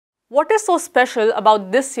What is so special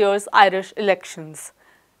about this year's Irish elections?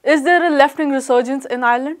 Is there a left-wing resurgence in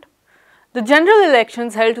Ireland? The general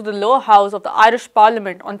elections held to the lower house of the Irish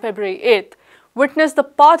Parliament on February 8th witnessed the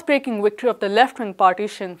path-breaking victory of the left-wing party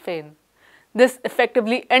Sinn Fein. This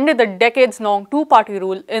effectively ended the decades-long two-party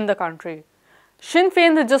rule in the country. Sinn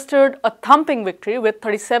Fein registered a thumping victory with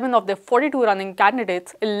 37 of their 42 running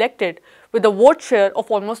candidates elected with a vote share of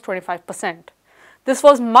almost 25%. This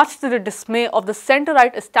was much to the dismay of the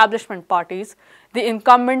centre-right establishment parties, the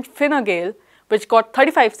incumbent Fine Gael, which got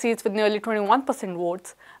 35 seats with nearly 21%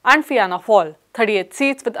 votes, and Fianna Fáil, 38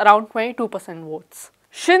 seats with around 22% votes.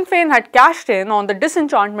 Sinn Fein had cashed in on the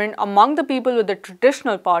disenchantment among the people with the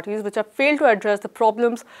traditional parties which have failed to address the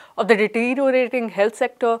problems of the deteriorating health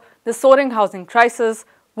sector, the soaring housing crisis,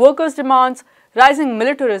 workers' demands, rising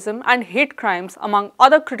militarism and hate crimes among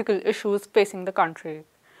other critical issues facing the country.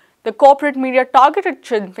 The corporate media targeted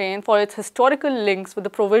Sinn Fein for its historical links with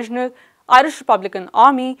the Provisional Irish Republican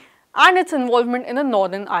Army and its involvement in the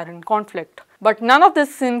Northern Ireland conflict. But none of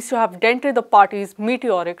this seems to have dented the party's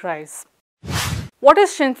meteoric rise. What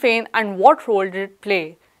is Sinn Fein and what role did it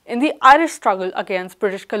play in the Irish struggle against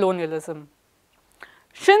British colonialism?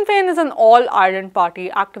 Sinn Fein is an all-Ireland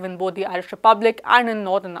party active in both the Irish Republic and in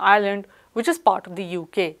Northern Ireland, which is part of the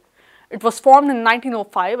UK. It was formed in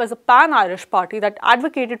 1905 as a pan-Irish party that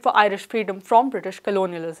advocated for Irish freedom from British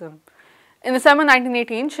colonialism. In December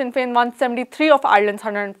 1918, Sinn Fein won 73 of Ireland's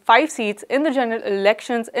 105 seats in the general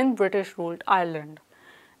elections in British-ruled Ireland.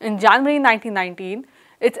 In January 1919,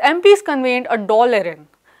 its MPs convened a Dáil Éireann,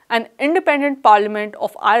 an independent parliament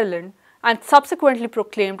of Ireland, and subsequently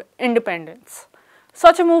proclaimed independence.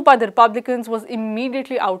 Such a move by the Republicans was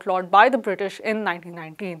immediately outlawed by the British in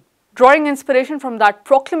 1919. Drawing inspiration from that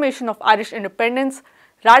proclamation of Irish independence,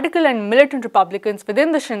 radical and militant Republicans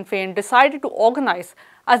within the Sinn Fein decided to organize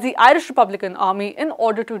as the Irish Republican Army in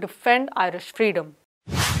order to defend Irish freedom.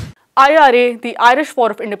 IRA, the Irish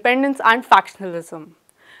War of Independence and Factionalism.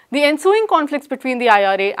 The ensuing conflicts between the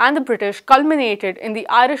IRA and the British culminated in the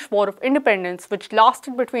Irish War of Independence, which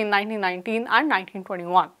lasted between 1919 and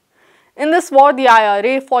 1921. In this war, the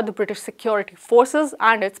IRA fought the British security forces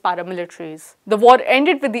and its paramilitaries. The war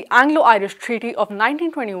ended with the Anglo-Irish Treaty of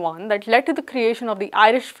 1921 that led to the creation of the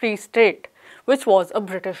Irish Free State, which was a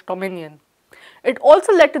British dominion. It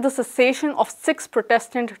also led to the cessation of 6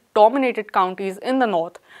 Protestant-dominated counties in the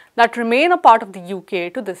north that remain a part of the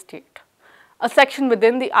UK to this date. A section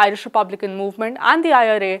within the Irish Republican movement and the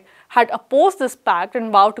IRA had opposed this pact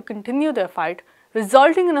and vowed to continue their fight,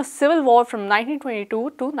 resulting in a civil war from 1922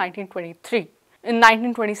 to 1923. In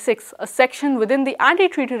 1926, a section within the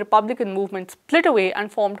anti-treaty Republican movement split away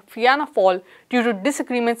and formed Fianna Fáil due to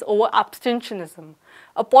disagreements over abstentionism,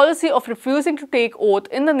 a policy of refusing to take oath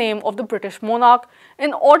in the name of the British monarch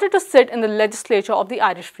in order to sit in the legislature of the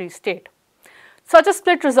Irish Free State. Such a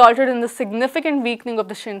split resulted in the significant weakening of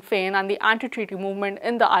the Sinn Fein and the anti-treaty movement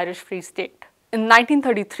in the Irish Free State. In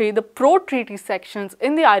 1933, the pro-treaty sections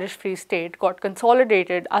in the Irish Free State got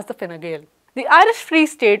consolidated as the Fine Gael. The Irish Free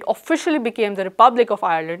State officially became the Republic of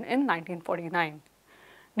Ireland in 1949.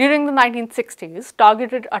 During the 1960s,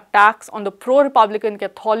 targeted attacks on the pro-Republican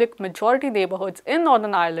Catholic majority neighbourhoods in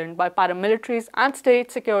Northern Ireland by paramilitaries and state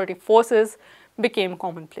security forces became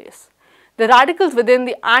commonplace. The radicals within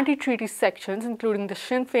the anti-treaty sections, including the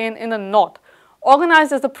Sinn Fein in the north,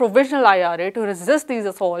 organized as the Provisional IRA to resist these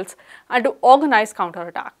assaults and to organize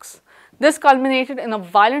counterattacks. This culminated in a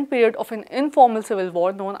violent period of an informal civil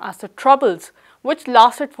war known as the Troubles, which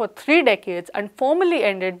lasted for 3 decades and formally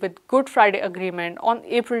ended with Good Friday Agreement on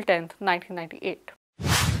April 10, 1998.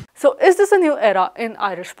 So is this a new era in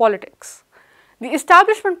Irish politics? The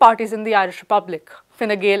establishment parties in the Irish Republic,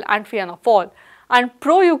 Fine Gael and Fianna Fáil, and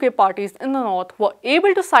pro-UK parties in the north were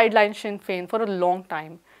able to sideline Sinn Fein for a long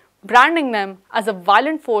time, branding them as a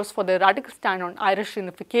violent force for their radical stand on Irish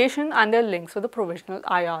unification and their links with the Provisional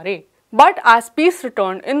IRA. But as peace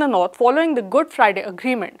returned in the north following the Good Friday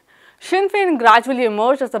Agreement, Sinn Fein gradually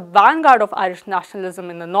emerged as the vanguard of Irish nationalism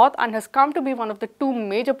in the north and has come to be one of the 2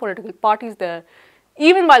 major political parties there,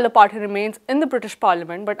 even while the party remains in the British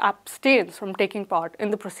Parliament but abstains from taking part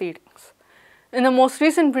in the proceedings. In the most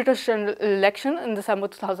recent British general election in December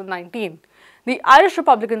 2019, the Irish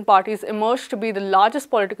Republican parties emerged to be the largest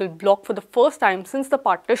political bloc for the first time since the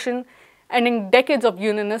partition, ending decades of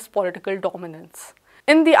unionist political dominance.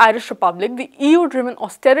 In the Irish Republic, the EU-driven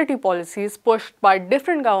austerity policies pushed by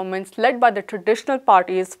different governments led by the traditional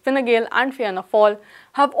parties Fine Gael and Fianna Fáil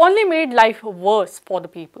have only made life worse for the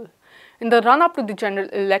people. In the run-up to the general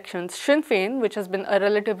elections, Sinn Fein, which has been a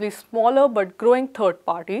relatively smaller but growing third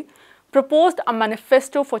party, proposed a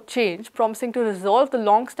manifesto for change promising to resolve the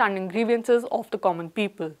long-standing grievances of the common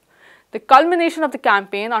people. The culmination of the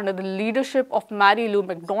campaign under the leadership of Mary Lou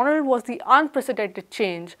McDonald was the unprecedented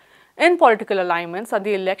change in political alignments that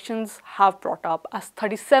the elections have brought up, as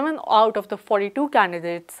 37 out of the 42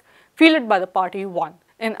 candidates fielded by the party won.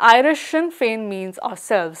 In Irish, Sinn Fein means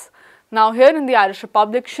ourselves. Now here in the Irish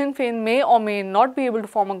Republic, Sinn Fein may or may not be able to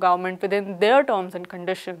form a government within their terms and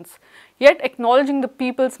conditions. Yet, acknowledging the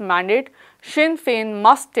people's mandate, Sinn Fein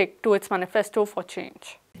must stick to its manifesto for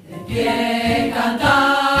change. De pie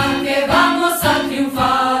cantar que vamos a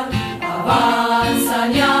triunfar.